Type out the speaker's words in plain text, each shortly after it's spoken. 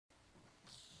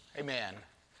Amen.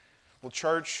 Well,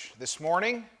 church, this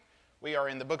morning we are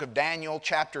in the book of Daniel,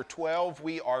 chapter 12.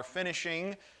 We are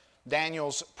finishing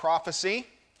Daniel's prophecy.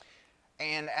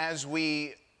 And as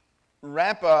we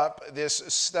wrap up this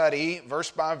study,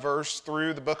 verse by verse,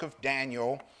 through the book of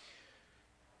Daniel,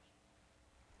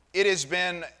 it has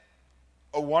been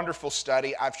a wonderful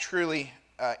study. I've truly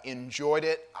enjoyed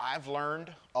it. I've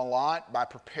learned a lot by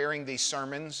preparing these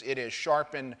sermons. It has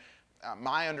sharpened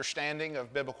my understanding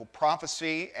of biblical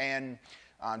prophecy and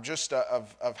just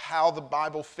of how the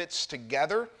Bible fits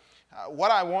together. What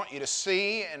I want you to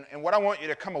see and what I want you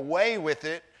to come away with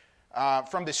it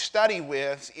from this study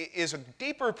with is a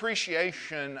deeper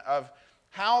appreciation of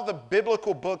how the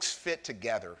biblical books fit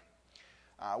together.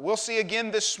 We'll see again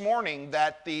this morning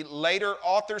that the later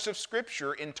authors of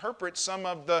Scripture interpret some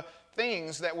of the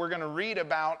things that we're going to read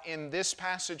about in this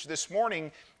passage this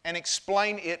morning and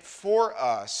explain it for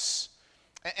us.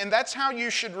 And that's how you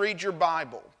should read your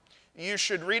Bible. You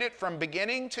should read it from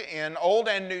beginning to end, Old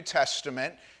and New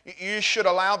Testament. You should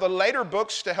allow the later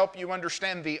books to help you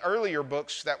understand the earlier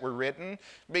books that were written,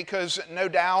 because no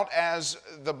doubt as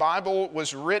the Bible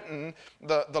was written,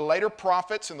 the later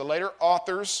prophets and the later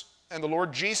authors and the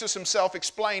Lord Jesus Himself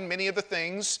explained many of the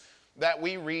things that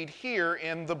we read here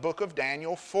in the book of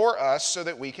Daniel for us so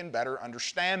that we can better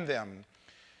understand them.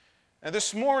 Now,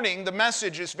 this morning, the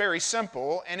message is very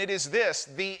simple, and it is this: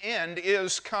 the end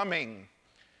is coming.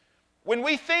 When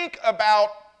we think about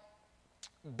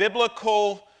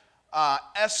biblical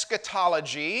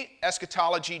eschatology,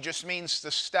 eschatology just means the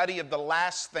study of the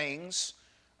last things.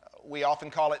 We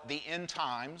often call it the end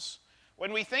times.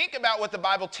 When we think about what the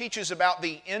Bible teaches about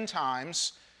the end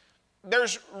times,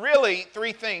 there's really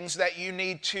three things that you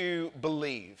need to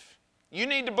believe. You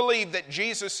need to believe that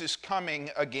Jesus is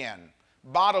coming again,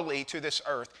 bodily to this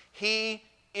earth. He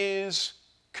is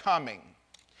coming.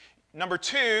 Number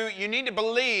two, you need to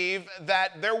believe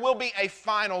that there will be a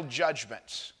final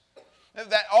judgment,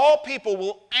 that all people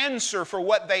will answer for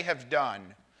what they have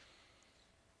done,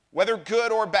 whether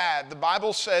good or bad. The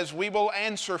Bible says we will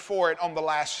answer for it on the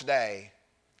last day.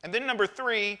 And then number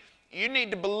three, you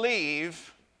need to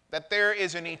believe that there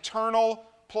is an eternal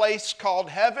place called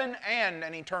heaven and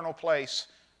an eternal place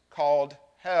called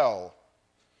hell.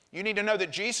 You need to know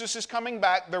that Jesus is coming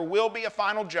back, there will be a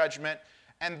final judgment,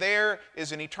 and there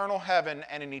is an eternal heaven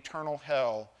and an eternal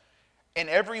hell. And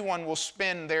everyone will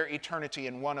spend their eternity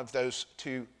in one of those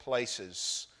two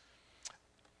places.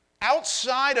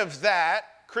 Outside of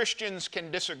that, Christians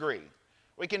can disagree.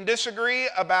 We can disagree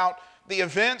about the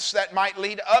events that might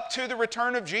lead up to the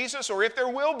return of Jesus, or if there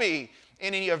will be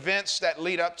any events that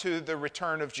lead up to the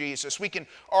return of Jesus. We can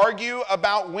argue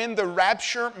about when the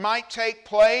rapture might take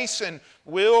place, and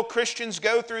will Christians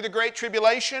go through the Great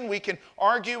Tribulation? We can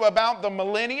argue about the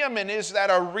millennium, and is that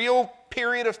a real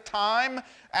period of time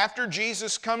after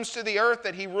Jesus comes to the earth,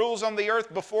 that He rules on the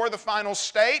earth before the final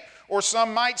state? Or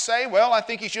some might say, well, I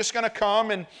think He's just going to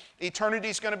come and eternity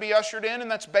is going to be ushered in,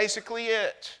 and that's basically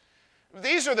it.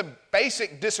 These are the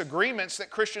basic disagreements that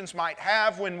Christians might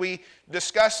have when we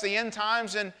discuss the end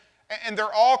times, and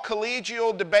they're all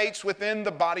collegial debates within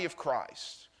the body of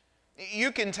Christ.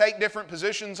 You can take different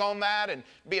positions on that and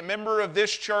be a member of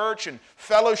this church and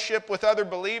fellowship with other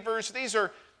believers. These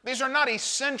are not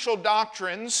essential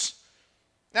doctrines.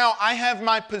 Now, I have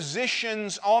my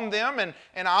positions on them,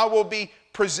 and I will be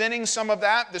presenting some of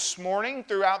that this morning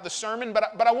throughout the sermon,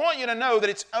 but I want you to know that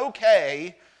it's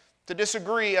okay to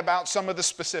disagree about some of the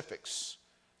specifics.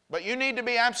 But you need to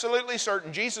be absolutely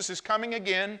certain Jesus is coming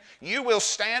again. You will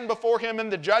stand before Him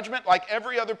in the judgment like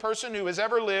every other person who has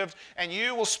ever lived, and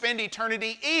you will spend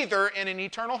eternity either in an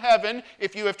eternal heaven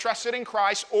if you have trusted in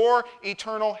Christ, or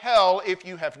eternal hell if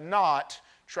you have not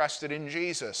trusted in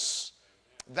Jesus.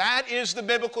 That is the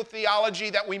biblical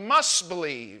theology that we must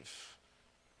believe.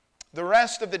 The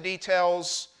rest of the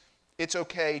details, it's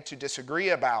okay to disagree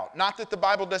about. Not that the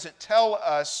Bible doesn't tell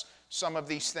us some of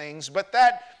these things, but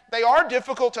that they are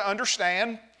difficult to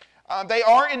understand. They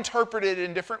are interpreted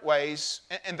in different ways,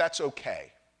 and that's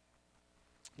okay.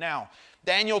 Now,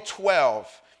 Daniel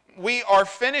 12. We are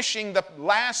finishing the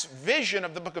last vision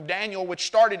of the book of Daniel, which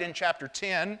started in chapter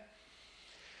 10.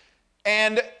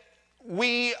 And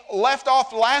we left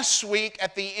off last week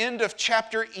at the end of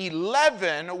chapter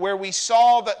 11, where we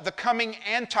saw the coming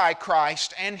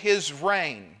Antichrist and his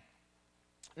reign.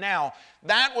 Now,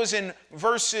 that was in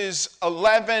verses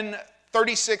 11,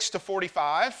 36 to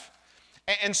 45.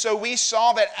 And so we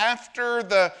saw that after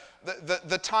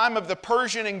the time of the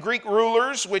Persian and Greek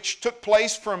rulers, which took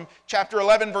place from chapter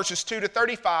 11, verses 2 to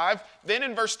 35, then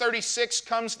in verse 36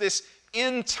 comes this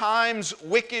end times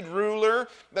wicked ruler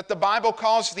that the Bible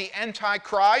calls the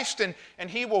Antichrist, and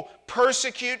he will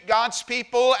persecute God's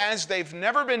people as they've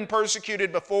never been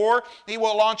persecuted before. He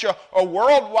will launch a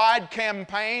worldwide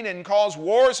campaign and cause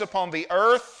wars upon the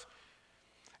earth.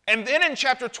 And then in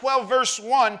chapter 12, verse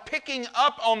 1, picking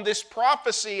up on this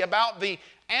prophecy about the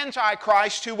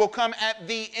Antichrist who will come at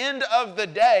the end of the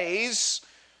days,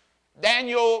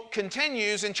 Daniel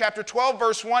continues in chapter 12,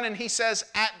 verse 1, and he says,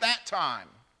 at that time.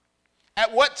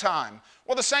 At what time?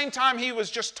 Well, the same time he was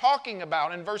just talking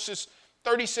about in verses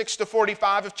 36 to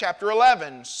 45 of chapter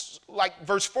 11, like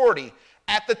verse 40,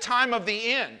 at the time of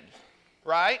the end,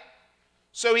 right?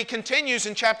 So he continues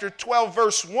in chapter 12,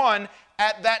 verse 1,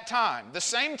 at that time. The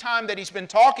same time that he's been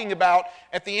talking about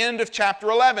at the end of chapter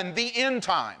 11, the end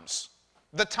times,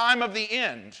 the time of the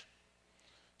end.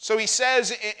 So he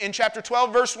says in chapter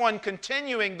 12, verse 1,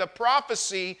 continuing the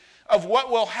prophecy of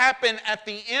what will happen at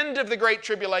the end of the Great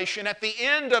Tribulation, at the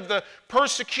end of the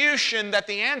persecution that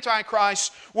the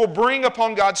Antichrist will bring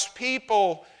upon God's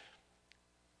people.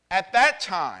 At that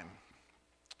time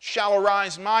shall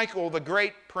arise Michael, the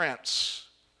great prince,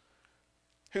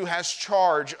 who has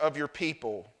charge of your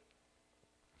people.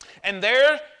 And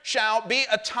there shall be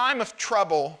a time of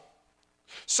trouble,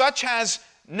 such as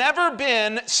never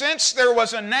been since there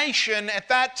was a nation at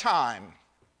that time.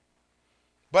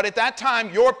 But at that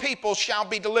time your people shall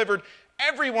be delivered,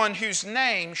 everyone whose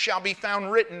name shall be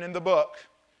found written in the book.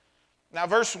 Now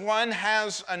verse 1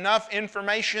 has enough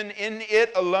information in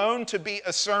it alone to be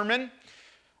a sermon.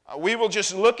 We will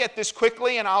just look at this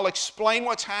quickly and I'll explain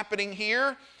what's happening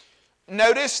here.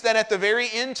 Notice that at the very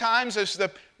end times, as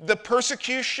the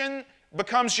persecution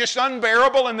becomes just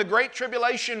unbearable and the Great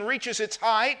Tribulation reaches its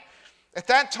height, at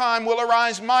that time will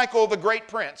arise Michael, the great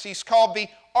prince. He's called the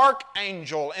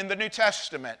archangel in the New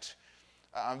Testament.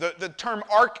 The term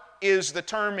arch is the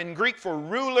term in Greek for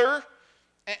ruler.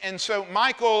 And so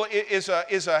Michael is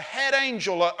a head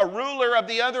angel, a ruler of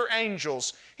the other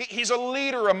angels. He's a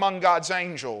leader among God's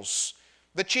angels,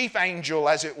 the chief angel,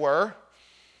 as it were.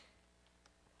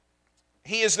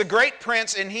 He is the great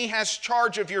prince and he has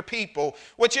charge of your people,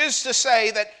 which is to say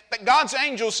that God's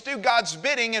angels do God's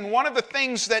bidding, and one of the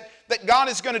things that God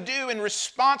is going to do in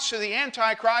response to the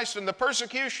Antichrist and the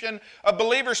persecution of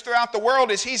believers throughout the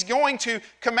world is He's going to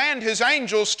command His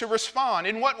angels to respond.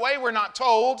 In what way, we're not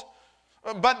told,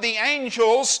 but the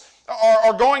angels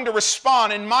are going to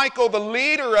respond, and Michael, the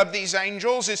leader of these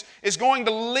angels, is going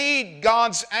to lead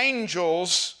God's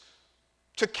angels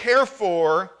to care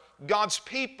for God's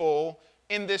people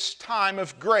in this time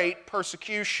of great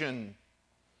persecution.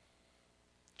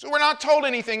 So we're not told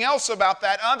anything else about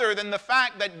that other than the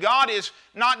fact that God is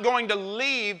not going to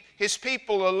leave His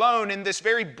people alone in this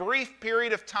very brief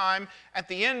period of time at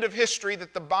the end of history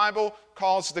that the Bible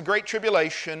calls the Great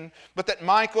Tribulation, but that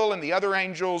Michael and the other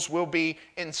angels will be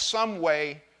in some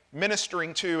way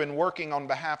ministering to and working on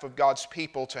behalf of God's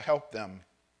people to help them.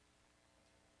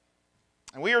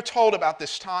 And we are told about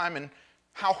this time and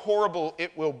how horrible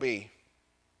it will be.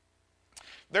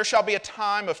 There shall be a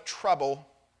time of trouble,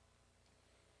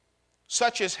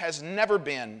 such as has never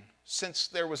been since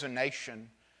there was a nation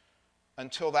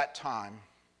until that time.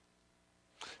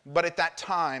 But at that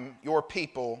time your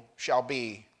people shall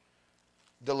be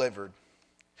delivered.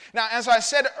 Now, as I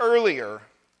said earlier,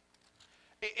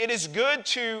 it is good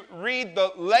to read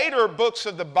the later books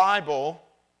of the Bible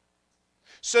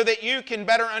so that you can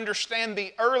better understand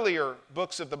the earlier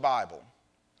books of the Bible.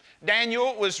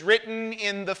 Daniel was written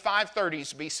in the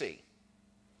 530s BC,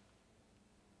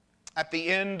 at the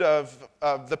end of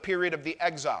the period of the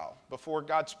exile, before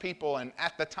God's people, and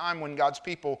at the time when God's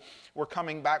people were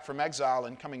coming back from exile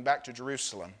and coming back to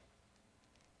Jerusalem.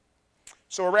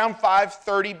 So around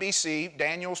 530 BC,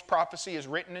 Daniel's prophecy is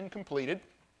written and completed.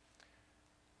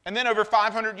 And then over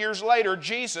 500 years later,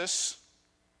 Jesus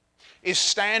is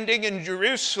standing in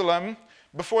Jerusalem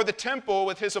before the temple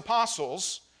with His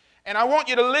apostles. And I want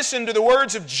you to listen to the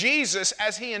words of Jesus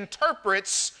as He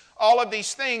interprets all of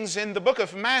these things in the book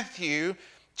of Matthew,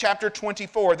 chapter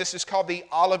 24. This is called the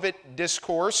Olivet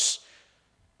Discourse.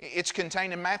 It's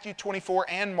contained in Matthew 24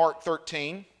 and Mark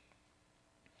 13.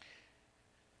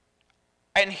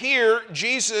 And here,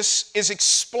 Jesus is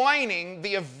explaining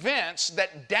the events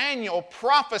that Daniel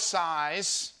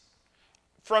prophesies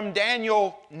from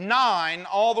Daniel 9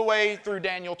 all the way through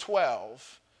Daniel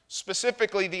 12.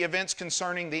 Specifically, the events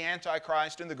concerning the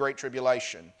Antichrist and the Great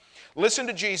Tribulation. Listen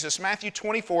to Jesus, Matthew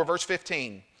 24, verse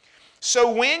 15.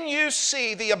 So when you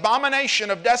see the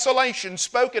abomination of desolation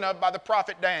spoken of by the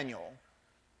prophet Daniel.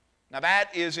 Now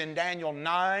that is in Daniel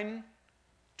 9,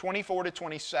 24 to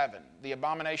 27, the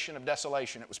abomination of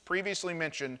desolation. It was previously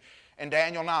mentioned in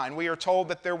Daniel 9. We are told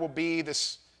that there will be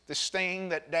this thing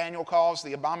that Daniel calls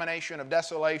the abomination of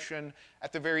desolation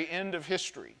at the very end of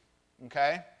history.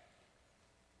 Okay?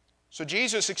 So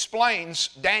Jesus explains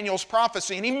Daniel's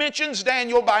prophecy, and he mentions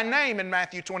Daniel by name in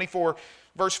Matthew 24,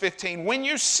 verse 15. When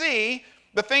you see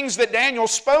the things that Daniel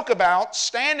spoke about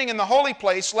standing in the holy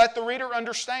place, let the reader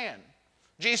understand.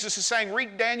 Jesus is saying,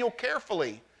 read Daniel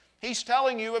carefully. He's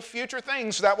telling you of future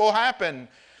things that will happen.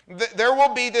 There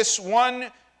will be this one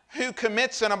who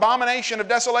commits an abomination of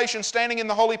desolation standing in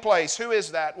the holy place. Who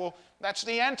is that? Well, that's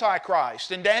the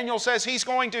Antichrist. And Daniel says he's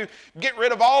going to get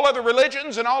rid of all other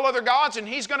religions and all other gods, and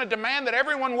he's going to demand that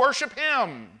everyone worship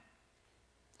him.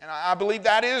 And I believe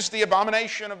that is the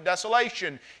abomination of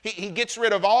desolation. He gets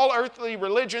rid of all earthly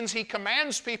religions. He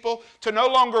commands people to no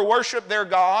longer worship their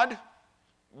God,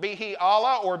 be he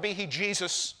Allah or be he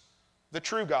Jesus, the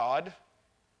true God.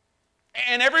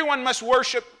 And everyone must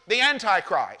worship the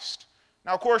Antichrist.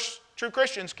 Now, of course, true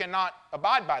Christians cannot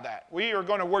abide by that. We are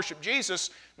going to worship Jesus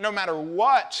no matter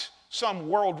what some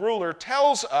world ruler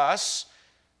tells us,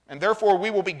 and therefore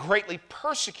we will be greatly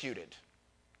persecuted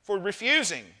for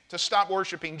refusing to stop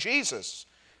worshiping Jesus.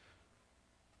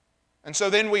 And so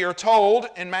then we are told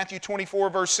in Matthew 24,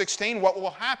 verse 16, what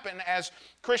will happen as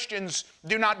Christians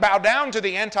do not bow down to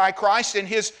the Antichrist in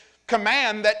his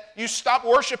command that you stop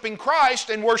worshiping Christ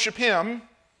and worship him.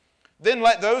 Then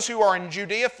let those who are in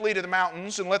Judea flee to the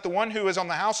mountains, and let the one who is on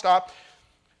the housetop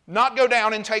not go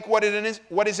down and take what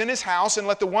is in his house, and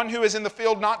let the one who is in the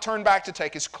field not turn back to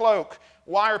take his cloak.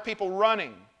 Why are people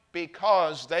running?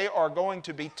 Because they are going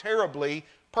to be terribly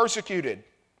persecuted.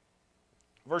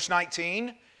 Verse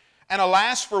 19, and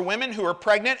alas for women who are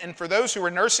pregnant and for those who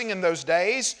are nursing in those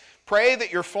days, pray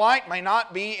that your flight may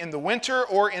not be in the winter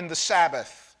or in the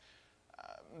Sabbath.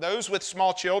 Those with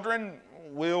small children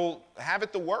will have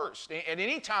it the worst at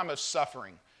any time of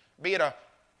suffering, be it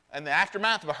in the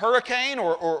aftermath of a hurricane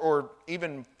or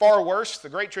even far worse, the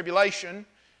Great Tribulation.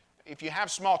 If you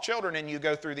have small children and you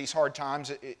go through these hard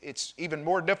times, it's even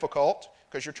more difficult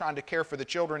because you're trying to care for the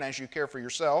children as you care for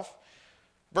yourself.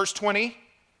 Verse 20,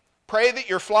 pray that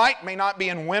your flight may not be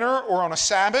in winter or on a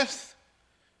Sabbath.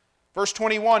 Verse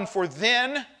 21, for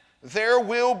then there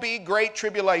will be great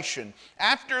tribulation.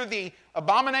 After the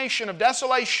abomination of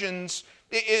desolations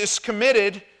is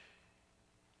committed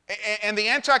and the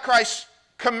Antichrist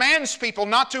commands people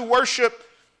not to worship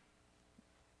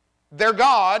their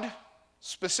God,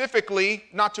 specifically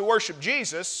not to worship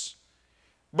Jesus,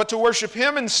 but to worship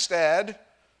him instead,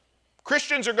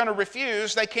 Christians are going to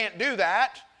refuse. They can't do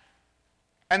that.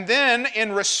 And then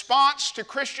in response to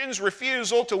Christians'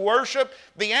 refusal to worship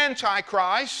the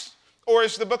Antichrist, or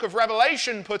as the book of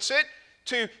Revelation puts it,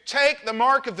 to take the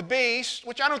mark of the beast,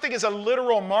 which I don't think is a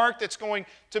literal mark that's going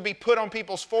to be put on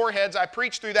people's foreheads. I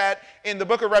preached through that in the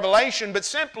book of Revelation, but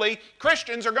simply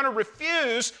Christians are going to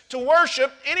refuse to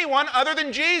worship anyone other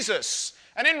than Jesus.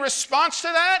 And in response to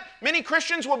that, many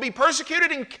Christians will be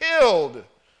persecuted and killed.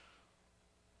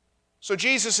 So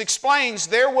Jesus explains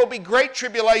there will be great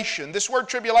tribulation. This word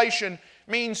tribulation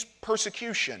means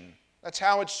persecution. That's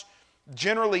how it's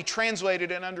generally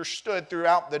translated and understood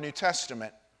throughout the New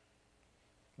Testament.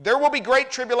 There will be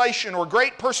great tribulation or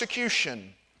great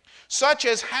persecution, such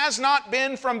as has not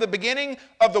been from the beginning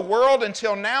of the world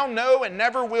until now, no, and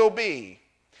never will be.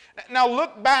 Now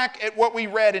look back at what we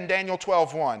read in Daniel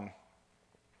 12:1.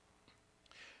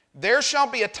 There shall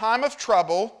be a time of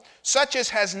trouble, such as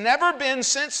has never been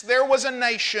since there was a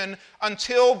nation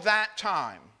until that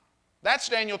time. That's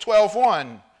Daniel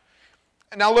 12:1.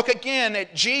 Now look again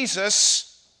at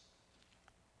Jesus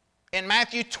in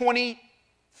Matthew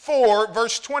 24,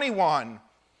 verse 21.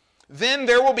 Then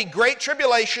there will be great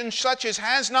tribulation, such as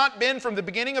has not been from the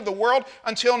beginning of the world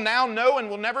until now, no, and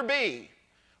will never be.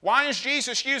 Why is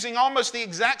Jesus using almost the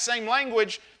exact same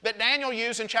language that Daniel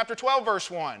used in chapter 12, verse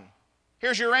 1?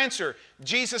 Here's your answer.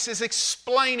 Jesus is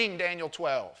explaining Daniel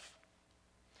 12.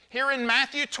 Here in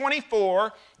Matthew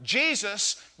 24,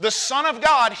 Jesus, the Son of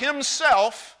God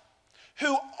himself,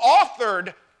 who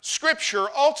authored Scripture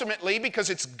ultimately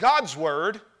because it's God's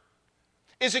Word,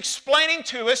 is explaining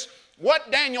to us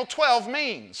what Daniel 12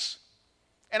 means.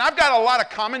 And I've got a lot of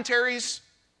commentaries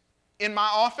in my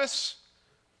office,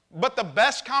 but the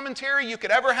best commentary you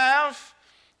could ever have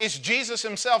is Jesus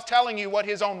himself telling you what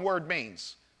his own word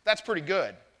means. That's pretty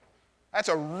good. That's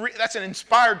an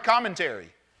inspired commentary.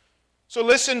 So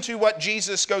listen to what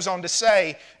Jesus goes on to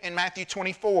say in Matthew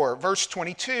 24, verse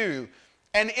 22.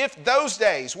 And if those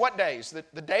days, what days?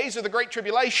 The days of the Great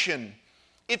Tribulation,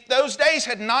 if those days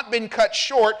had not been cut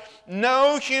short,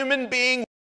 no human being would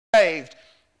be saved.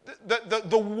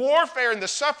 The warfare and the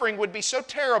suffering would be so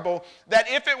terrible that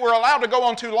if it were allowed to go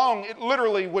on too long, it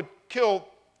literally would kill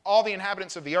all the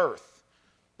inhabitants of the earth.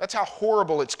 That's how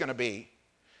horrible it's going to be.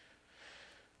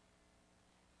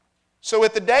 So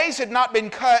if the days had not been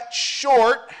cut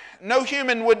short, no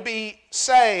human would be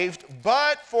saved,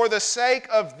 but for the sake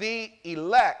of the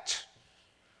elect,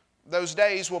 those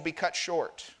days will be cut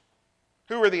short.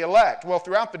 Who are the elect? Well,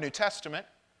 throughout the New Testament,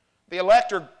 the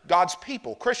elect are God's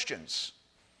people, Christians.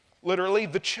 Literally,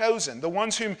 the chosen, the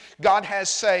ones whom God has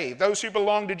saved, those who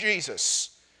belong to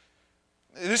Jesus.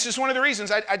 This is one of the reasons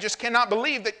I just cannot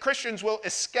believe that Christians will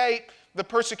escape the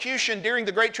persecution during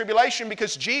the Great Tribulation,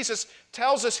 because Jesus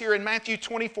tells us here in Matthew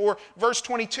 24, verse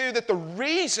 22, that the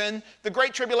reason the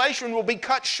Great Tribulation will be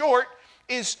cut short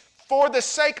is for the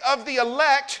sake of the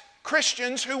elect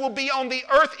Christians who will be on the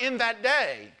earth in that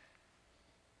day.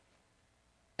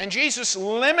 And Jesus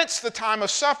limits the time of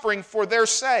suffering for their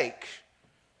sake.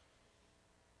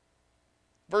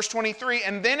 Verse 23,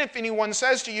 and then if anyone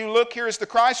says to you, look, here is the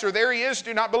Christ, or there he is,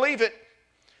 do not believe it.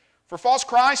 For false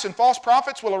Christs and false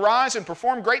prophets will arise and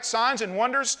perform great signs and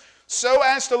wonders, so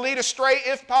as to lead astray,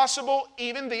 if possible,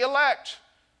 even the elect.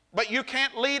 But you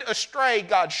can't lead astray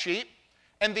God's sheep,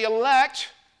 and the elect,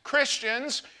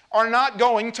 Christians, are not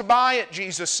going to buy it,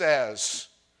 Jesus says.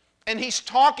 And he's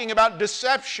talking about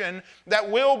deception that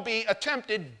will be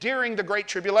attempted during the Great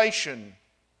Tribulation.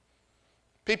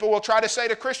 People will try to say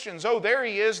to Christians, oh, there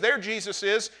he is, there Jesus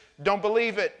is. Don't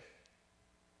believe it.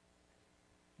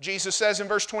 Jesus says in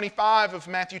verse 25 of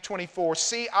Matthew 24,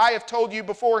 see, I have told you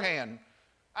beforehand.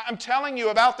 I'm telling you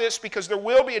about this because there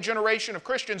will be a generation of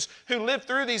Christians who live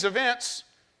through these events.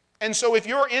 And so if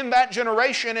you're in that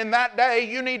generation in that day,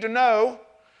 you need to know.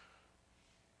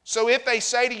 So if they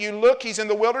say to you, look, he's in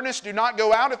the wilderness, do not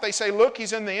go out. If they say, look,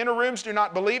 he's in the inner rooms, do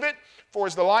not believe it. For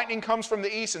as the lightning comes from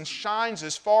the east and shines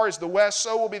as far as the west,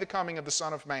 so will be the coming of the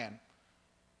Son of Man.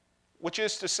 Which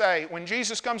is to say, when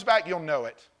Jesus comes back, you'll know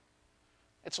it.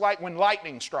 It's like when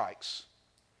lightning strikes.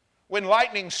 When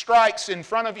lightning strikes in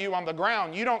front of you on the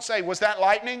ground, you don't say, was that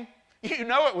lightning? You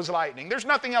know it was lightning. There's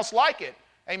nothing else like it.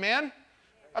 Amen?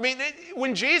 I mean,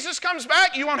 when Jesus comes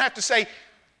back, you won't have to say,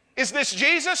 is this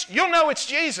Jesus? You'll know it's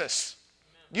Jesus.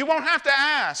 You won't have to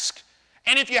ask.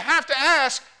 And if you have to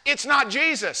ask, it's not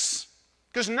Jesus.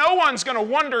 Because no one's going to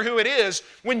wonder who it is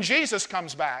when Jesus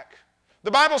comes back.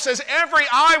 The Bible says every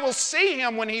eye will see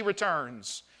him when he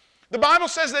returns. The Bible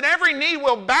says that every knee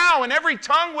will bow and every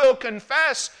tongue will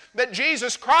confess that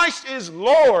Jesus Christ is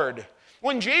Lord.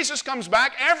 When Jesus comes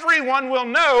back, everyone will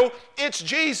know it's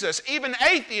Jesus. Even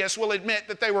atheists will admit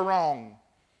that they were wrong.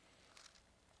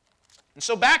 And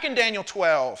so back in Daniel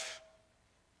 12,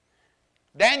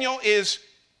 Daniel is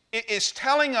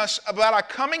telling us about a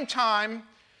coming time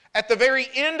at the very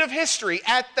end of history,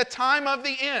 at the time of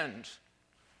the end,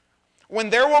 when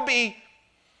there will be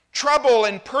trouble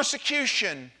and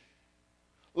persecution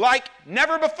like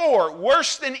never before,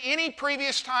 worse than any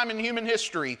previous time in human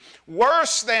history,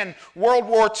 worse than World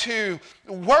War II,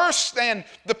 worse than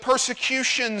the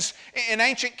persecutions in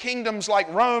ancient kingdoms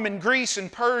like Rome and Greece and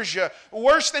Persia,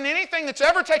 worse than anything that's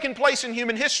ever taken place in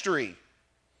human history.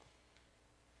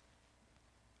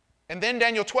 And then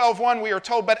Daniel 12:1, we are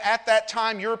told, but at that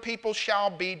time your people shall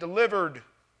be delivered.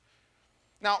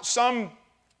 Now, some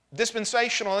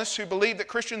dispensationalists who believe that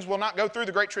Christians will not go through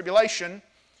the Great Tribulation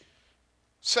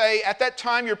say, at that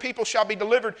time your people shall be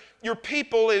delivered. Your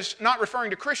people is not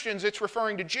referring to Christians, it's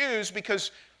referring to Jews,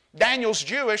 because Daniel's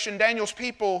Jewish and Daniel's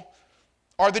people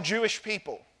are the Jewish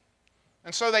people.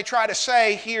 And so they try to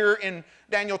say here in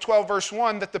Daniel 12 verse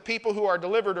 1 that the people who are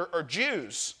delivered are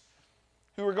Jews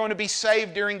who are going to be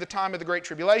saved during the time of the Great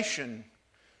Tribulation.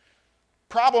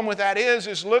 Problem with that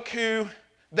is look who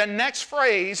the next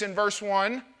phrase in verse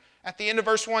 1, at the end of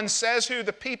verse 1, says who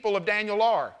the people of Daniel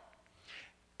are.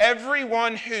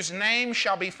 Everyone whose name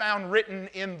shall be found written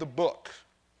in the book.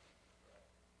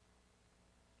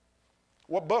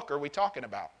 What book are we talking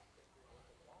about?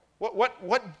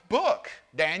 What book,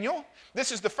 Daniel?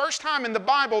 This is the first time in the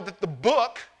Bible that the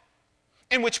book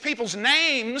in which people's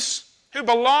names who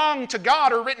belong to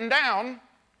God are written down.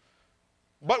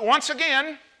 But once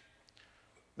again,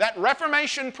 that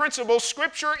Reformation principle,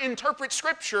 Scripture interprets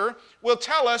Scripture, will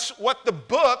tell us what the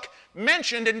book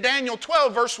mentioned in Daniel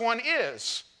 12 verse 1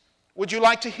 is. Would you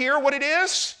like to hear what it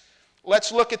is?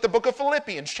 Let's look at the book of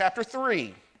Philippians chapter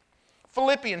 3.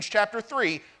 Philippians chapter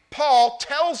 3. Paul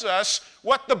tells us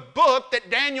what the book that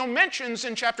Daniel mentions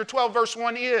in chapter 12 verse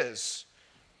 1 is.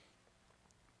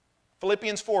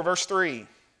 Philippians 4 verse 3.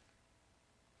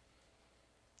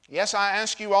 Yes, I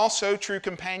ask you also, true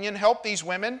companion, help these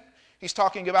women. He's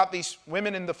talking about these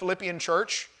women in the Philippian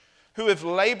church. who have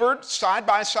labored side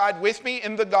by side with me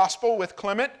in the gospel with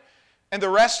Clement and the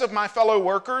rest of my fellow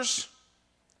workers,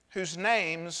 whose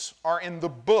names are in the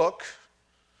book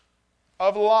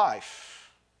of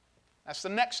life. That's the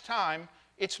next time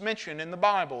it's mentioned in the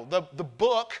Bible. The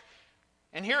book,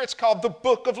 and here it's called the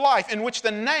book of life, in which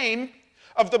the name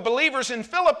of the believers in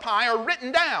Philippi are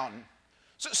written down.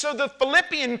 So the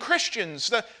Philippian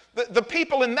Christians, the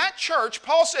people in that church,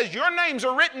 Paul says, your names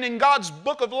are written in God's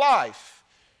book of life.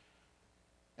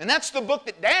 And that's the book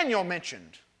that Daniel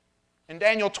mentioned in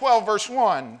Daniel 12, verse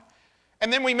 1.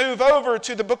 And then we move over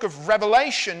to the book of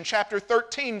Revelation, chapter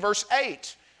 13, verse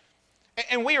 8.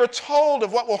 And we are told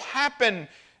of what will happen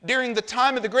during the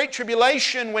time of the Great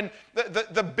Tribulation when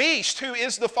the beast who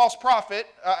is the false prophet,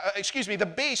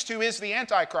 the beast who is the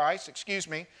Antichrist,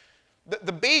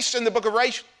 the beast in the book of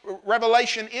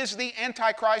Revelation is the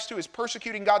Antichrist who is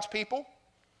persecuting God's people.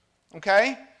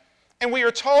 Okay? And we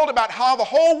are told about how the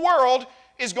whole world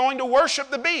is going to worship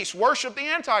the beast, worship the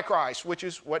Antichrist, which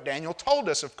is what Daniel told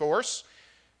us, of course.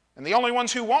 And the only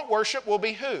ones who won't worship will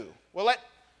be who? Well,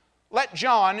 let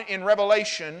John in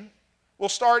Revelation, we'll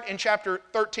start in chapter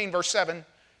 13, verse 7,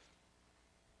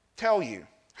 tell you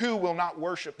who will not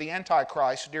worship the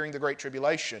Antichrist during the Great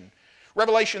Tribulation.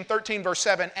 Revelation 13, verse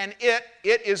 7, and it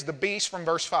is the beast from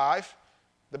verse 5.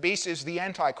 The beast is the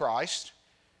Antichrist.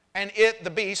 And it, the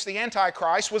beast, the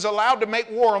Antichrist, was allowed to make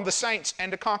war on the saints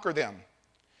and to conquer them.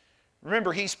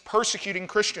 Remember, he's persecuting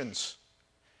Christians.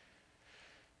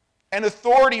 And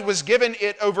authority was given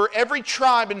it over every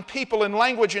tribe and people and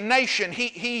language and nation.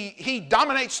 He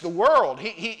dominates the world.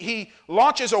 He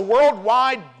launches a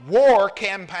worldwide war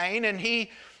campaign, and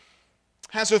he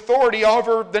has authority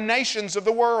over the nations of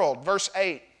the world. Verse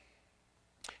 8.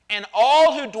 And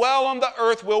all who dwell on the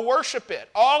earth will worship it.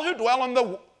 All who dwell on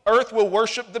the earth will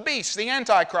worship the beast, the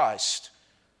Antichrist.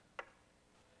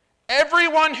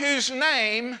 Everyone whose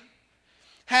name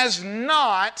has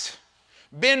not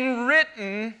been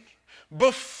written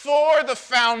before the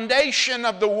foundation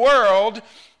of the world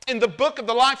in the book of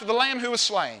the life of the Lamb who was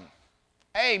slain.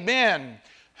 Amen.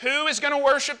 Who is going to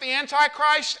worship the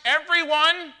Antichrist?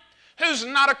 Everyone who's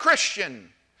not a Christian.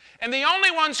 And the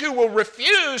only ones who will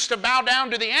refuse to bow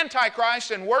down to the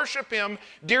Antichrist and worship him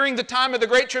during the time of the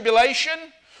Great Tribulation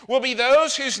will be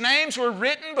those whose names were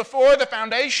written before the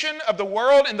foundation of the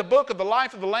world in the book of the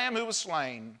life of the Lamb who was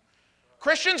slain.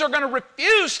 Christians are going to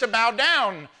refuse to bow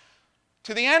down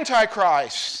to the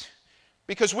Antichrist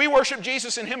because we worship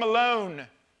Jesus and him alone.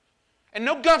 And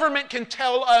no government can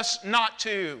tell us not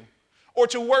to or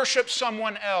to worship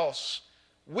someone else.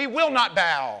 We will not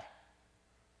bow.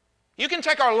 You can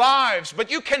take our lives, but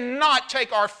you cannot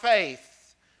take our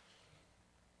faith.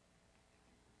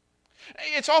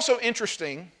 It's also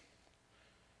interesting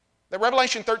that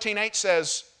Revelation 13:8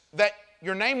 says that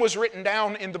your name was written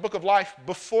down in the book of life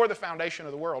before the foundation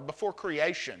of the world, before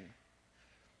creation.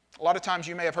 A lot of times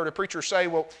you may have heard a preacher say,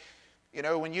 well, you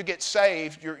know, when you get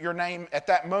saved, your name at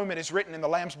that moment is written in the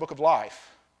Lamb's book of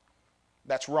life.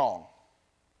 That's wrong.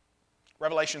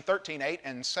 Revelation 13:8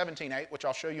 and 17:8, which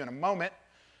I'll show you in a moment,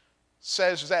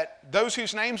 says that those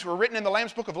whose names were written in the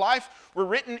Lamb's book of life were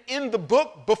written in the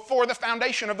book before the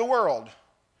foundation of the world.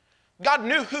 God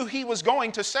knew who he was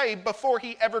going to save before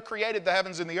he ever created the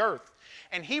heavens and the earth.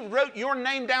 And he wrote your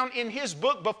name down in his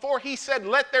book before he said,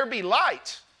 let there be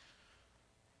light.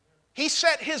 He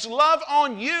set his love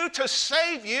on you to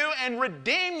save you and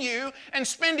redeem you and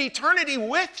spend eternity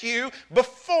with you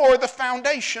before the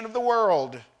foundation of the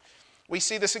world. We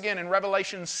see this again in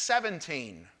Revelation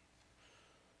 17,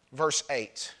 verse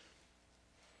 8.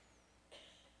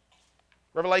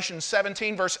 Revelation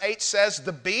 17, verse 8 says,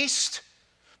 the beast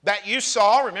that you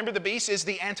saw, remember the beast is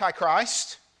the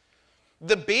Antichrist.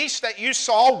 The beast that you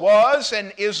saw was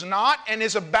and is not and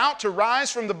is about to rise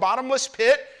from the bottomless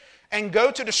pit and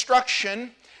go to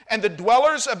destruction, and the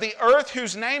dwellers of the earth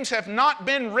whose names have not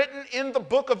been written in the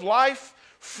book of life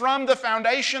from the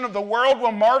foundation of the world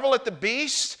will marvel at the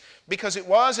beast, because it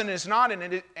was and is not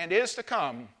and is to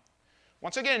come.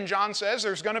 Once again, John says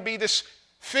there's going to be this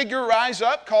figure rise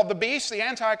up called the beast, the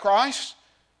Antichrist,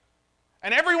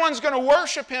 and everyone's going to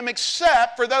worship him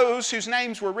except for those whose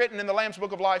names were written in the Lamb's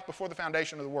book of life before the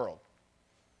foundation of the world.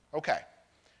 Okay.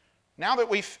 Now that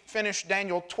we've finished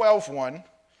Daniel 12:1,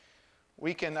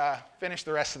 we can finish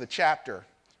the rest of the chapter,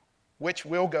 which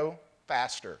will go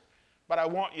faster. But I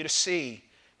want you to see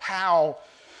how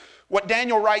what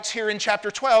Daniel writes here in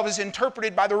chapter 12 is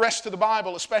interpreted by the rest of the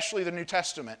Bible, especially the New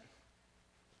Testament.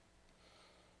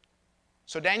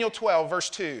 So Daniel 12, verse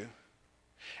 2.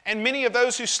 And many of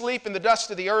those who sleep in the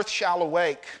dust of the earth shall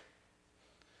awake,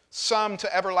 some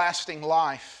to everlasting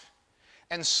life,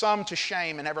 and some to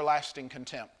shame and everlasting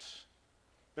contempt.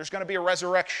 There's going to be a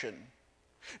resurrection.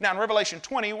 Now in Revelation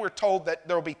 20, we're told that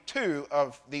there will be two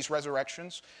of these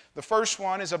resurrections. The first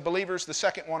one is of believers, the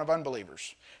second one of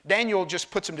unbelievers. Daniel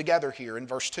just puts them together here in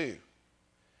verse 2.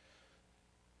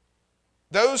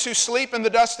 Those who sleep in the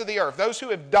dust of the earth, those who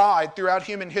have died throughout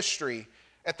human history,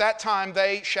 at that time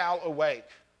they shall awake.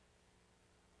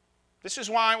 This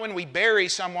is why when we bury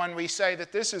someone, we say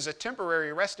that this is a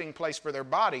temporary resting place for their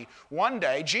body. One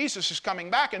day, Jesus is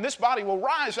coming back and this body will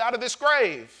rise out of this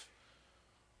grave.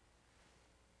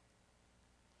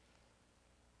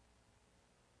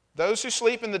 Those who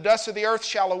sleep in the dust of the earth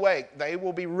shall awake. They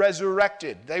will be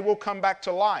resurrected. They will come back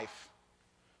to life.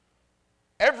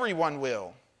 Everyone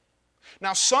will.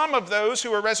 Now, some of those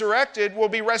who are resurrected will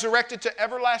be resurrected to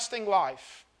everlasting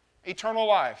life, eternal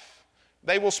life.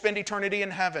 They will spend eternity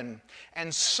in heaven.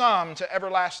 And some to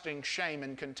everlasting shame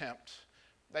and contempt.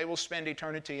 They will spend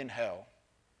eternity in hell.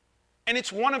 And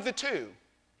it's one of the two.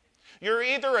 You're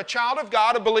either a child of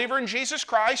God, a believer in Jesus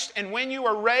Christ, and when you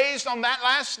are raised on that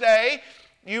last day,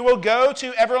 you will go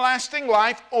to everlasting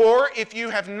life, or if you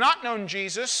have not known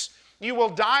Jesus, you will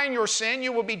die in your sin.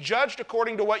 You will be judged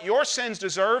according to what your sins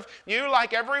deserve. You,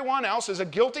 like everyone else, is a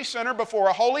guilty sinner before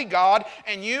a holy God,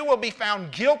 and you will be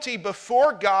found guilty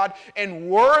before God and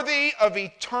worthy of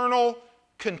eternal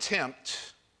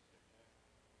contempt,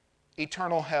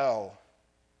 eternal hell.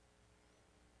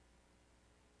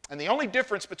 And the only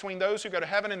difference between those who go to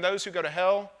heaven and those who go to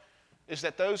hell is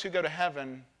that those who go to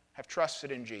heaven have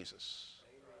trusted in Jesus.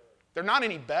 They're not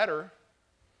any better.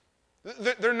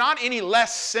 They're not any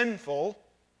less sinful.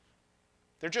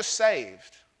 They're just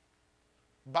saved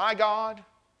by God,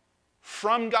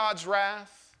 from God's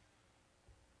wrath,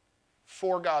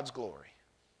 for God's glory.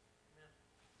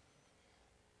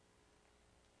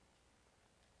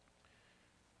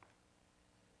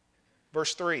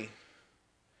 Verse 3.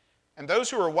 And those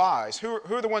who are wise, who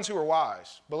are the ones who are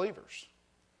wise? Believers.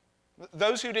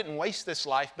 Those who didn't waste this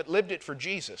life but lived it for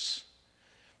Jesus.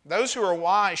 Those who are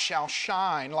wise shall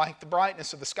shine like the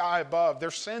brightness of the sky above. Their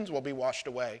sins will be washed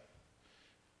away.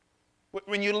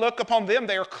 When you look upon them,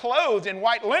 they are clothed in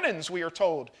white linens, we are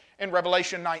told in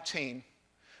Revelation 19.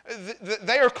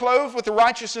 They are clothed with the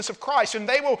righteousness of Christ, and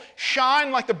they will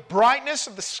shine like the brightness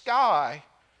of the sky.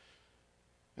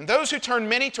 And those who turn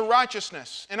many to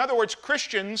righteousness, in other words,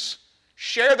 Christians,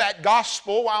 share that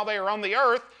gospel while they are on the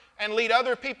earth and lead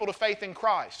other people to faith in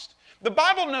Christ. The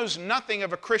Bible knows nothing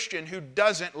of a Christian who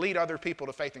doesn't lead other people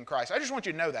to faith in Christ. I just want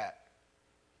you to know that.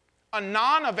 A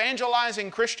non-evangelizing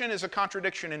Christian is a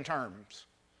contradiction in terms.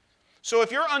 So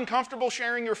if you're uncomfortable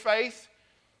sharing your faith,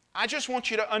 I just want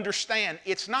you to understand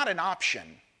it's not an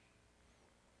option.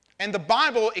 And the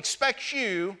Bible expects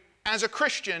you as a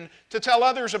Christian to tell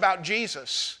others about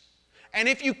Jesus. And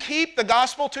if you keep the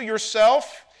gospel to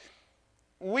yourself,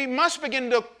 we must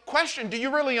begin to question, do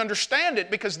you really understand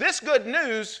it? Because this good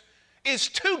news is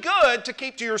too good to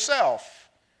keep to yourself.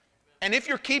 And if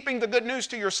you're keeping the good news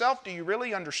to yourself, do you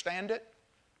really understand it?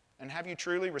 And have you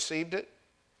truly received it?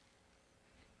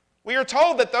 We are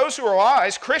told that those who are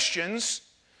wise, Christians,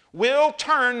 will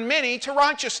turn many to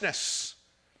righteousness,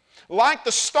 like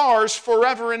the stars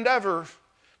forever and ever.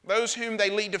 Those whom they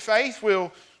lead to faith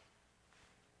will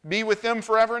be with them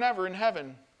forever and ever in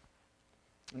heaven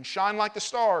and shine like the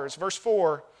stars. Verse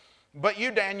 4, but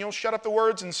you, Daniel, shut up the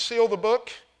words and seal the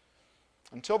book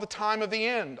until the time of the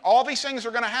end. All these things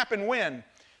are going to happen when?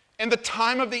 In the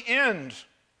time of the end.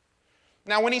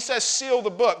 Now when he says seal the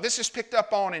book, this is picked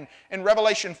up on in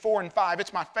Revelation 4 and 5.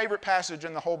 It's my favorite passage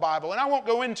in the whole Bible. And I won't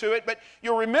go into it, but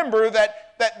you'll remember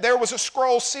that there was a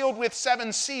scroll sealed with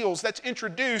 7 seals that's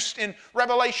introduced in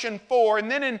Revelation 4.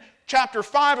 And then in chapter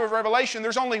 5 of Revelation,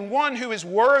 there's only one who is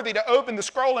worthy to open the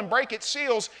scroll and break its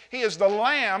seals. He is the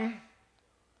Lamb.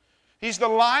 He's the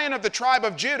Lion of the tribe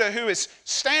of Judah who is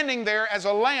standing there as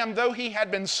a lamb, though he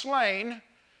had been slain.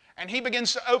 And he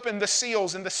begins to open the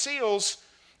seals. And the seals,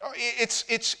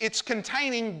 it's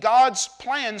containing God's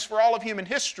plans for all of human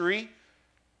history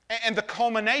and the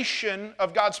culmination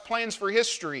of God's plans for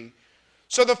history.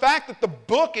 So the fact that the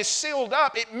book is sealed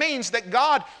up, it means that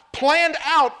God planned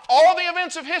out all the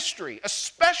events of history,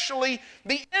 especially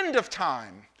the end of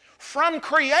time, from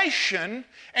creation.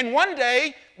 And one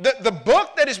day, the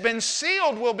book that has been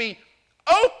sealed will be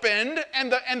opened,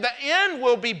 and the end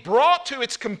will be brought to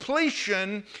its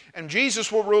completion, and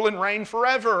Jesus will rule and reign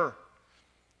forever.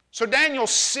 So Daniel,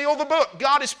 seal the book.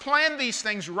 God has planned these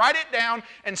things. Write it down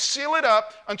and seal it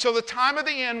up until the time of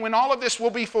the end when all of this will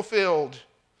be fulfilled.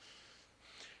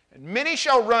 And many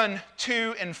shall run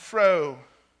to and fro,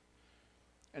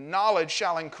 and knowledge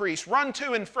shall increase. Run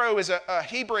to and fro is a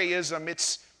Hebraism.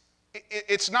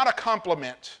 It's not a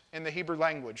compliment in the Hebrew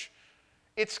language.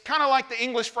 It's kind of like the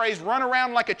English phrase, run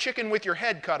around like a chicken with your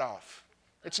head cut off.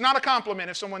 It's not a compliment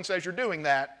if someone says you're doing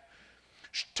that.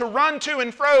 To run to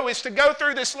and fro is to go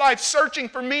through this life searching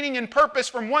for meaning and purpose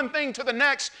from one thing to the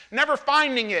next, never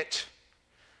finding it.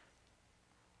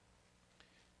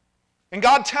 And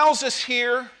God tells us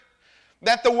here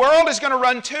that the world is going to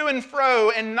run to and fro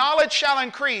and knowledge shall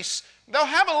increase. They'll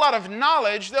have a lot of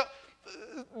knowledge.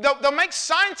 They'll make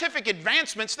scientific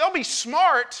advancements. They'll be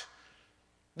smart.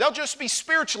 They'll just be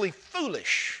spiritually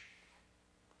foolish.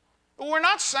 We're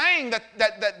not saying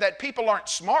that people aren't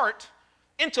smart.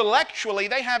 Intellectually,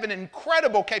 they have an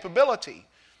incredible capability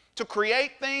to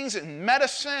create things in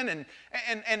medicine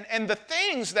and the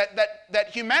things that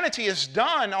humanity has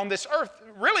done on this earth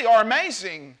really are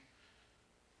amazing.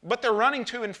 But they're running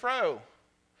to and fro.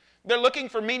 They're looking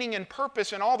for meaning and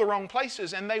purpose in all the wrong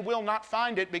places, and they will not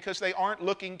find it because they aren't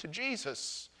looking to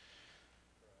Jesus.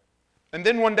 And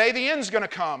then one day the end's going to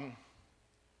come.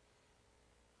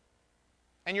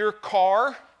 And your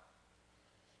car,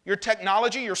 your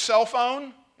technology, your cell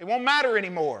phone, it won't matter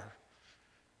anymore.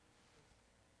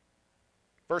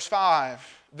 Verse 5,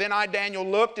 then I, Daniel,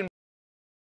 looked, and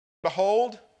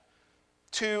behold,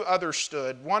 two others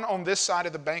stood, one on this side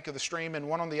of the bank of the stream and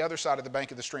one on the other side of the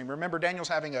bank of the stream. Remember, Daniel's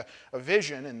having a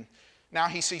vision, and now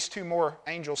he sees two more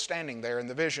angels standing there in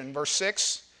the vision. Verse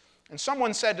 6, and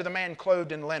someone said to the man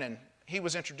clothed in linen, he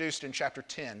was introduced in chapter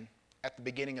 10 at the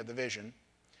beginning of the vision.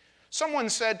 Someone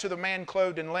said to the man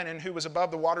clothed in linen who was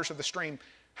above the waters of the stream,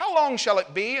 how long shall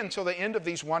it be until the end of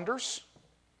these wonders?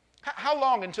 How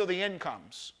long until the end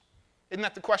comes? Isn't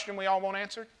that the question we all want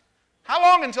answered? How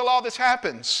long until all this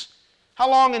happens? How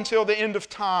long until the end of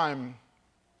time?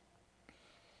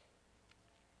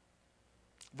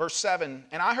 Verse 7,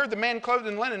 and I heard the man clothed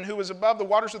in linen who was above the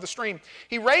waters of the stream.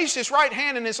 He raised his right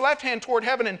hand and his left hand toward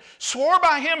heaven and swore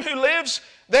by him who lives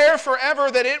there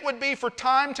forever that it would be for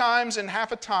times, and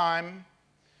half a time.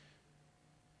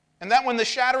 And that when the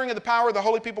shattering of the power of the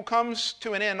holy people comes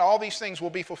to an end, all these things will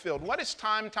be fulfilled. What is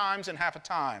times, and half a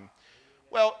time?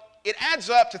 Well, it adds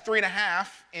up to 3.5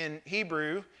 in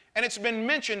Hebrew, and it's been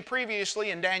mentioned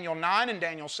previously in Daniel 9 and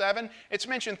Daniel 7. It's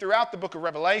mentioned throughout the book of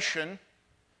Revelation.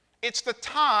 It's the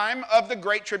time of the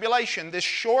Great Tribulation, this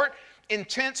short,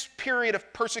 intense period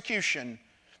of persecution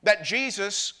that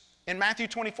Jesus in Matthew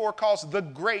 24 calls the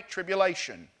Great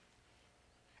Tribulation.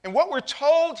 And what we're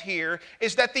told here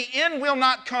is that the end will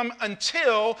not come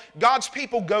until God's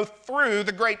people go through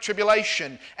the Great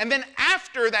Tribulation. And then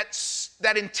after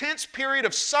that intense period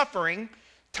of suffering,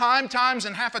 times,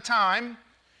 and half a time,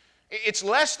 it's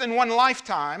less than one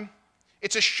lifetime,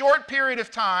 it's a short period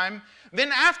of time,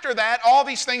 then after that, all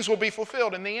these things will be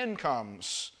fulfilled and the end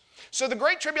comes. So the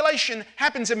Great Tribulation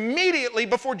happens immediately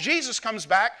before Jesus comes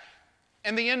back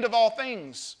and the end of all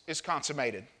things is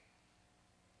consummated.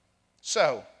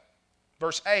 So,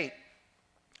 verse 8,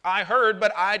 I heard,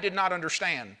 but I did not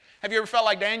understand. Have you ever felt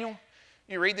like Daniel?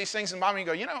 You read these things in the Bible and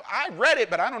you go, you know, I read it,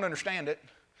 but I don't understand it.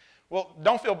 Well,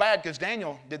 don't feel bad because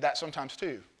Daniel did that sometimes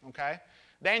too, okay?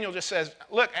 Daniel just says,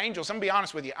 look, angels, I'm going to be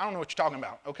honest with you. I don't know what you're talking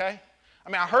about, okay? I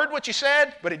mean, I heard what you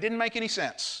said, but it didn't make any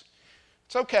sense.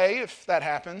 It's okay if that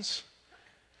happens.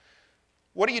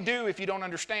 What do you do if you don't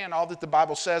understand all that the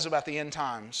Bible says about the end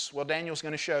times? Well, Daniel's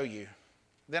going to show you.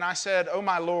 Then I said, oh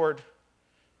my Lord,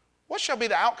 what shall be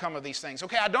the outcome of these things?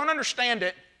 Okay, I don't understand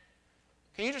it.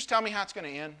 Can you just tell me how it's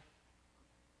going to end?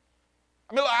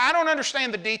 I mean, I don't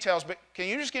understand the details, but can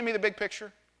you just give me the big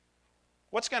picture?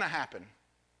 What's going to happen?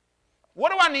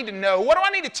 What do I need to know? What do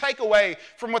I need to take away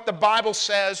from what the Bible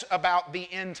says about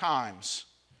the end times?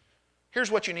 Here's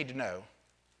what you need to know.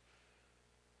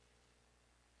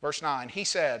 Verse 9, he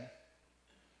said,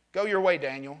 go your way,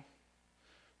 Daniel,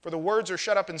 for the words are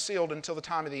shut up and sealed until the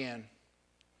time of the end.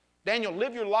 Daniel,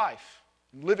 live your life.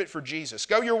 Live it for Jesus.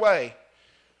 Go your way.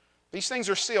 These things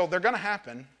are sealed. They're going to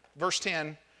happen. Verse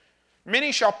 10,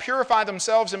 many shall purify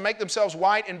themselves and make themselves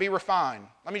white and be refined.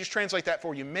 Let me just translate that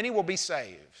for you. Many will be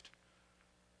saved.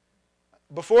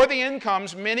 Before the end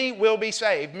comes, many will be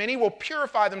saved. Many will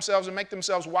purify themselves and make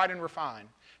themselves white and refined.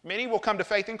 Many will come to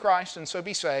faith in Christ and so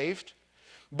be saved.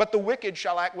 But the wicked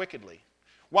shall act wickedly.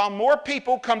 While more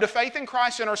people come to faith in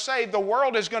Christ and are saved, the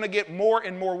world is going to get more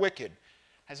and more wicked.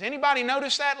 Has anybody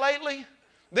noticed that lately?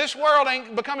 This world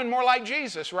ain't becoming more like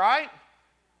Jesus, right?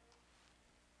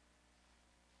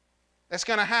 That's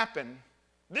going to happen.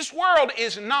 This world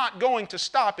is not going to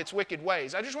stop its wicked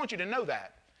ways. I just want you to know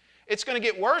that. It's going to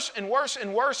get worse and worse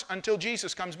and worse until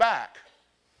Jesus comes back.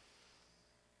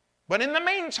 But in the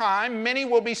meantime, many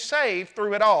will be saved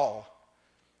through it all.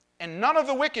 And none of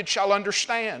the wicked shall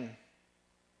understand.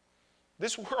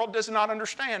 This world does not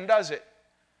understand, does it?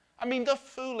 I mean, the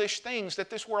foolish things that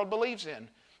this world believes in.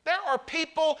 There are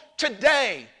people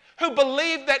today who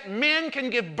believe that men can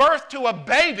give birth to a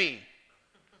baby,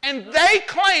 and they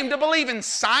claim to believe in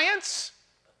science.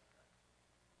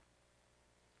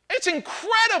 It's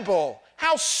incredible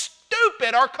how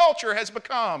stupid our culture has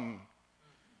become.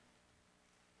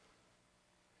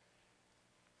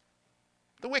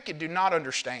 The wicked do not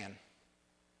understand,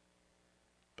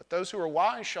 but those who are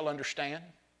wise shall understand.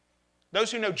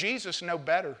 Those who know Jesus know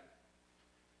better.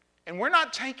 And we're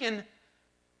not taken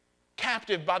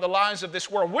captive by the lies of this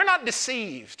world. We're not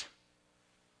deceived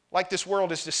like this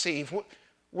world is deceived.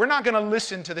 We're not going to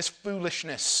listen to this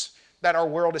foolishness that our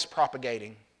world is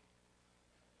propagating.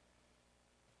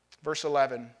 Verse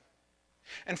 11,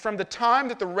 and from the time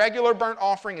that the regular burnt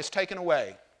offering is taken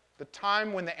away, the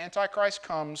time when the Antichrist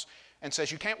comes and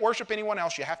says, you can't worship anyone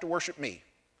else, you have to worship me.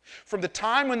 From the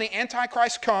time when the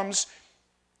Antichrist comes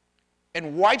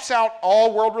and wipes out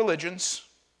all world religions,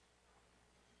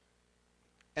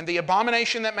 and the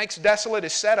abomination that makes desolate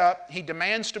is set up, he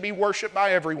demands to be worshipped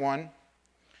by everyone,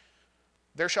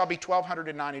 there shall be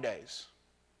 1,290 days,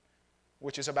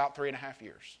 which is about 3.5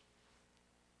 years.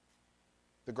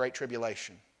 The Great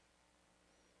Tribulation.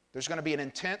 There's going to be an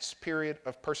intense period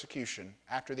of persecution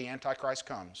after the Antichrist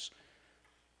comes.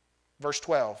 Verse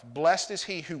 12, blessed is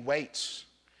he who waits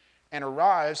and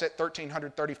arrives at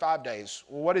 1,335 days.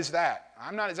 Well, what is that?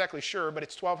 I'm not exactly sure, but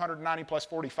it's 1,290 plus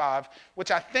 45, which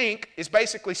I think is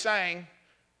basically saying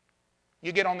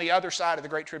you get on the other side of the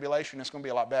Great Tribulation, it's going to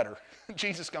be a lot better.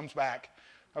 Jesus comes back,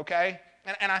 okay?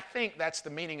 And I think that's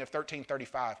the meaning of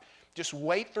 1,335. Just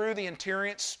wait through the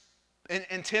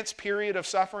intense period of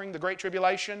suffering, the Great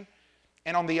Tribulation,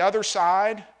 and on the other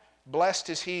side, blessed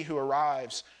is he who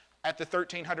arrives at the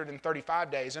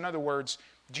 1,335 days. In other words,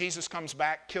 Jesus comes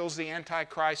back, kills the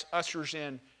Antichrist, ushers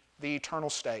in the eternal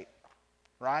state,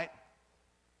 right?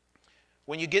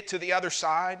 When you get to the other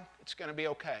side, it's going to be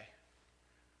okay.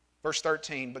 Verse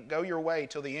 13, but go your way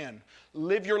till the end.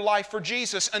 Live your life for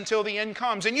Jesus until the end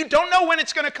comes. And you don't know when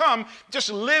it's going to come.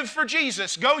 Just live for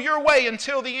Jesus. Go your way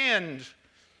until the end.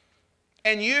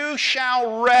 And you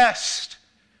shall rest.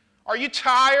 Are you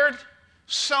tired?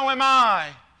 So am I.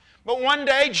 But one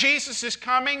day Jesus is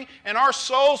coming and our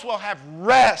souls will have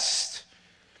rest.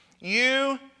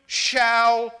 You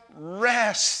shall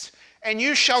rest. And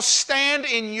you shall stand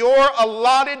in your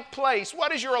allotted place.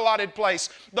 What is your allotted place?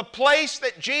 The place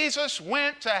that Jesus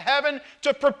went to heaven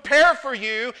to prepare for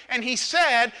you. And He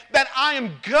said that I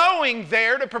am going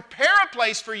there to prepare a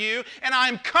place for you. And I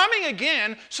am coming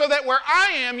again so that where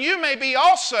I am, you may be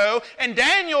also. And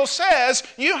Daniel says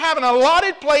you have an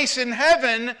allotted place in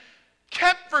heaven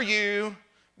kept for you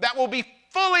that will be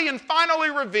fully and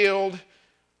finally revealed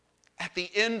at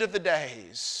the end of the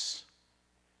days.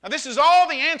 Now this is all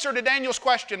the answer to Daniel's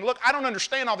question. Look, I don't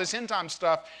understand all this end time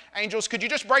stuff. Angels, could you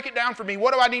just break it down for me?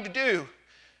 What do I need to do?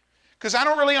 Because I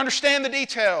don't really understand the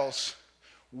details.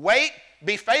 Wait,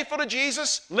 be faithful to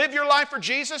Jesus, live your life for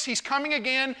Jesus. He's coming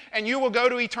again and you will go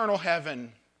to eternal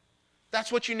heaven.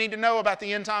 That's what you need to know about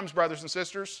the end times, brothers and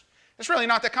sisters. It's really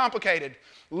not that complicated.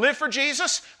 Live for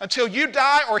Jesus until you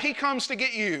die or He comes to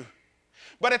get you.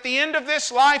 But at the end of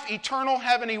this life, eternal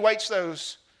heaven awaits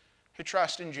those who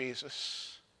trust in Jesus.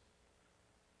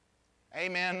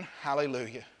 Amen. Hallelujah.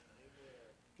 Amen.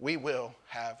 We will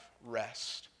have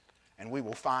rest, and we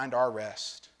will find our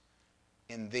rest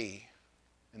in Thee,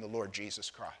 in the Lord Jesus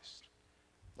Christ.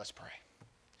 Let's pray.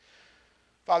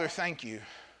 Father, thank You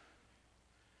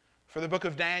for the book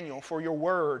of Daniel, for Your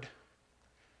word,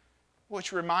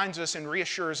 which reminds us and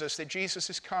reassures us that Jesus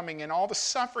is coming and all the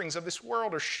sufferings of this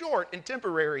world are short and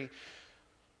temporary,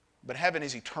 but heaven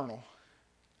is eternal,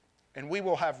 and we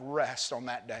will have rest on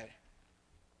that day.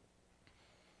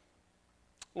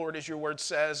 Lord, as Your word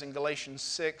says in Galatians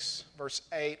 6, verse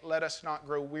 8, let us not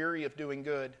grow weary of doing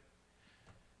good.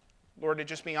 Lord, to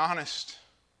just be honest,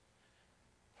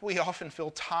 we often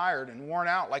feel tired and worn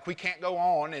out, like we can't go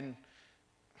on, and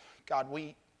God,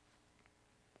 we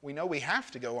know we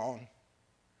have to go on.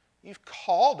 You've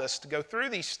called us to go through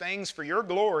these things for Your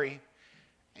glory,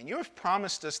 and You have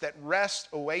promised us that rest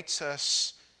awaits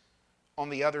us on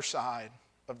the other side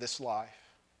of this life.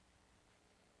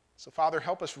 So, Father,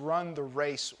 help us run the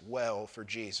race well for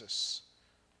Jesus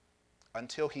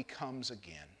until He comes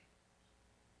again.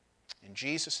 In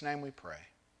Jesus' name we pray.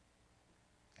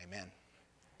 Amen.